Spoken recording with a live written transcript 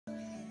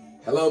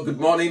Hello, good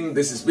morning.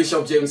 This is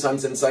Bishop James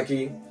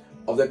Hansen-Sackey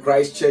of the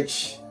Christ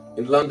Church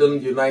in London,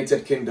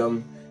 United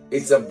Kingdom.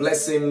 It's a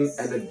blessing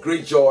and a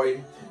great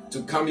joy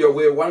to come your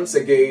way once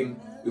again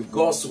with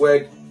God's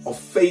word of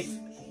faith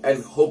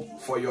and hope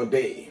for your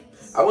day.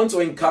 I want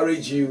to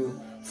encourage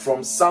you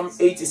from Psalm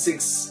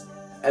 86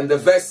 and the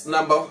verse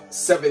number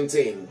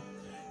 17.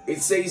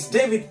 It says,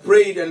 David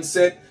prayed and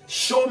said,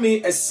 "Show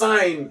me a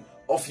sign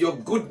of your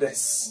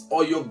goodness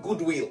or your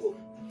goodwill,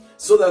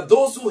 so that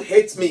those who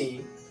hate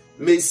me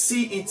may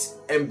see it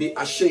and be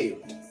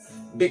ashamed.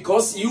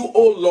 Because you,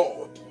 O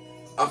Lord,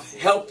 have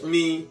helped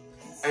me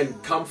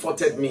and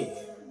comforted me."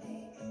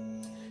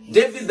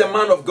 David, the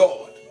man of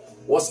God,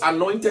 was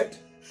anointed,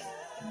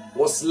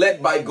 was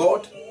led by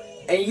God,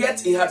 and yet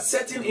he had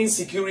certain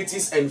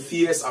insecurities and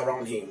fears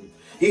around him.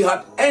 He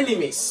had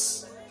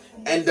enemies,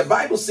 and the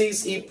Bible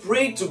says he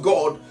prayed to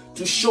God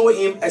to show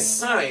him a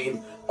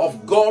sign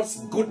of God's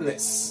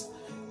goodness.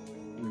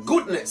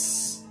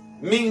 Goodness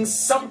means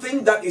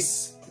something that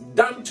is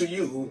done to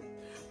you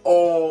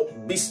or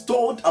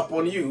bestowed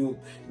upon you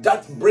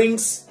that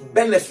brings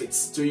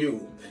benefits to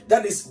you,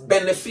 that is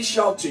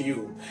beneficial to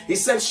you. He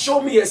said,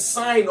 "Show me a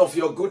sign of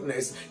your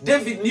goodness."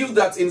 David knew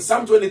that in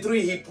Psalm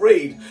 23 he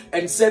prayed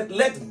and said,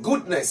 "Let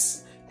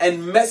goodness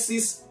and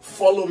mercies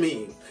follow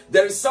me."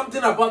 There is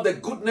something about the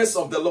goodness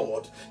of the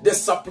Lord, the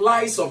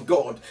supplies of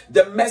God,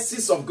 the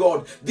mercies of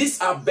God.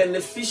 These are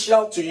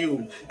beneficial to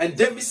you. And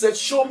David said,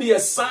 "Show me a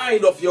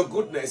sign of your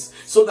goodness,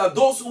 so that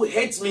those who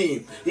hate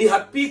me," he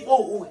had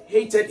people who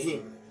hated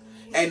him.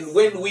 And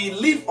when we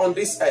live on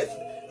this earth,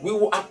 we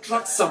will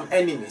attract some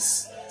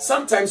enemies.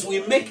 Sometimes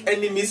we make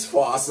enemies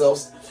for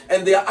ourselves,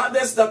 and there are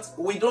others that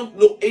we don't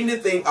know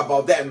anything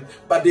about them,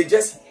 but they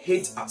just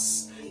hate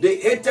us. They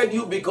hated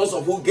you because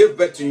of who gave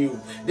birth to you.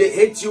 They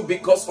hate you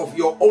because of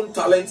your own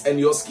talents and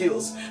your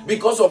skills,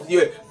 because of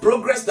your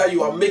progress that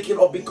you are making,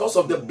 or because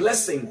of the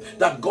blessing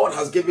that God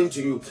has given to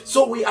you.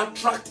 So we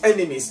attract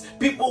enemies,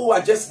 people who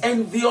are just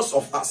envious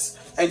of us.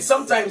 And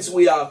sometimes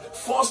we are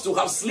forced to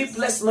have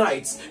sleepless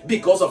nights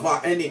because of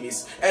our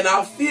enemies. And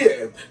our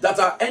fear that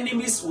our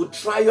enemies will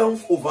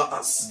triumph over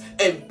us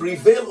and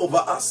prevail over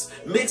us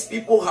makes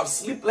people have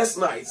sleepless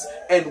nights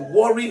and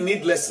worry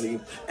needlessly.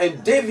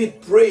 And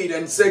David prayed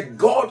and said,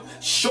 "God,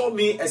 show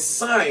me a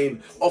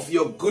sign of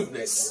your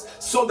goodness,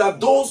 so that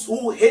those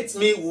who hate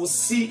me will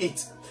see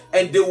it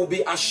and they will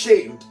be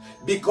ashamed.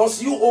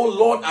 Because you, O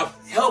Lord, have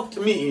helped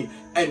me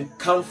and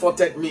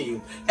comforted me."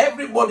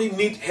 Everybody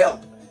needs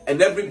help. And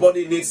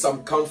everybody needs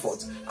some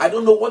comfort. I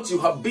don't know what you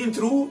have been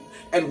through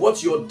and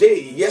what your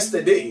day,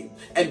 yesterday,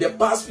 and the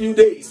past few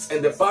days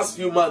and the past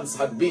few months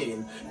had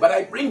been. But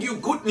I bring you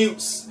good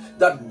news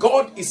that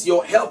God is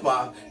your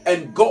helper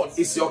and God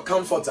is your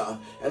comforter.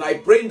 And I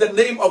pray in the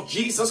name of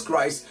Jesus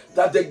Christ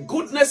that the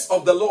goodness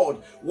of the Lord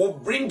will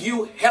bring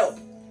you help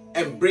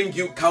and bring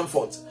you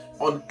comfort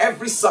on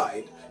every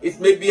side.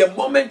 It may be a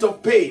moment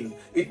of pain.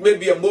 It may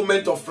be a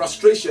moment of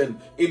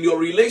frustration in your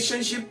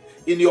relationship,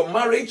 in your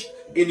marriage,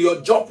 in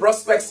your job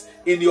prospects,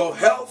 in your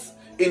health,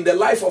 in the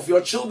life of your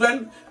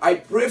children. I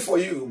pray for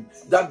you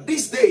that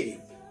this day,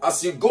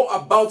 as you go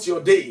about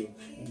your day,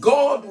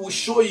 God will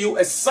show you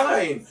a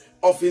sign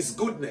of his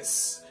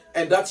goodness,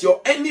 and that your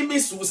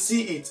enemies will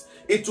see it.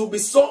 It will be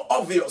so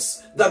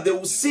obvious that they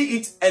will see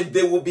it and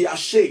they will be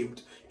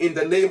ashamed. In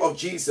the name of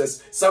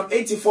Jesus. Psalm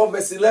 84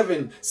 verse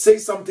 11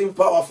 says something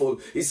powerful.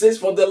 It says,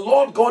 "For the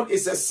Lord God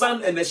is a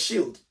sun and a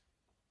shield.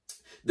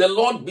 The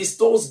Lord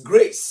bestows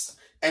grace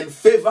and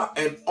favor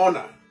and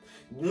honor.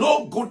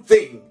 No good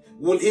thing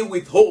will he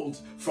withhold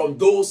from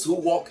those who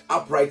walk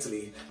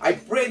uprightly." I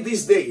pray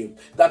this day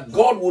that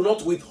God will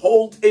not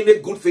withhold any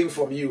good thing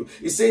from you.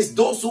 It says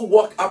those who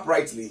walk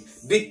uprightly.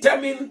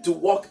 Determined to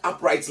walk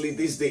uprightly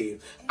this day.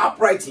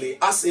 Uprightly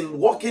as in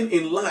walking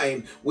in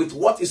line with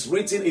what is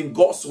written in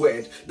God's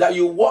word. That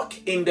you walk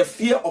in the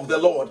fear of the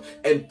Lord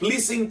and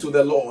pleasing to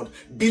the Lord.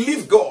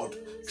 Believe God.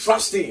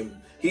 Trust him.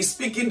 He's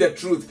speaking the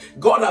truth.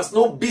 God has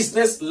no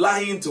business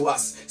lying to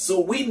us. So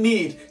we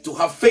need to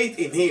have faith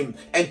in him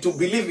and to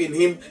believe in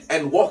him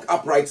and walk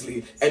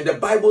uprightly. And the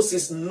Bible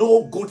says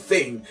no good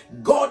thing.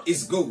 God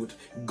is good.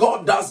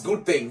 God does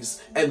good things.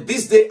 And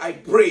this day I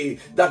pray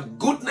that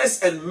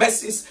goodness and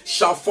mercies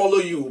shall follow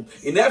you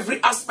in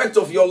every aspect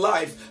of your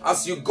life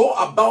as you go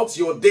about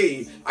your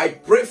day. I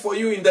pray for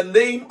you in the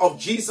name of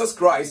Jesus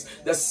Christ,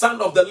 the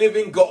Son of the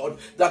living God,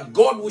 that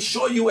God will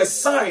show you a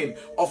sign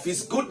of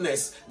his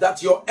goodness,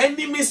 that your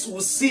enemies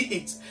will see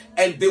it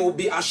and they will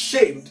be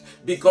ashamed,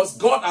 because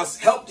God has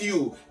helped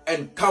you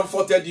and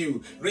comforted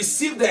you.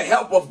 Receive the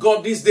help of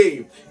God this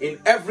day in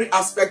every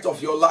aspect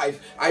of your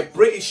life. I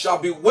pray it shall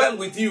be well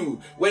with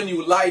you when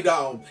you lie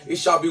down. It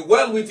shall be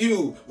well with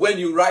you when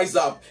you rise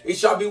up. It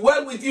shall be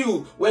well with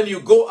you when you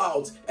go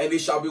out, and it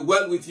shall be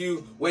well with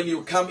you when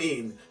you come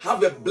in.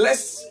 Have a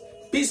blessed,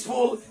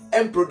 peaceful,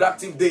 and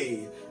productive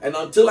day. And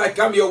until I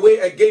come your way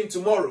again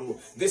tomorrow,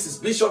 this is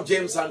Bishop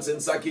James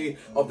Hansen-Sackey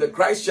of the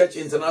Christ Church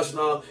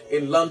International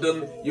in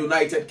London,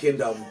 United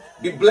Kingdom.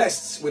 Be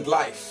blessed with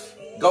life.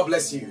 God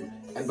bless you,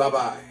 and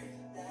bye-bye.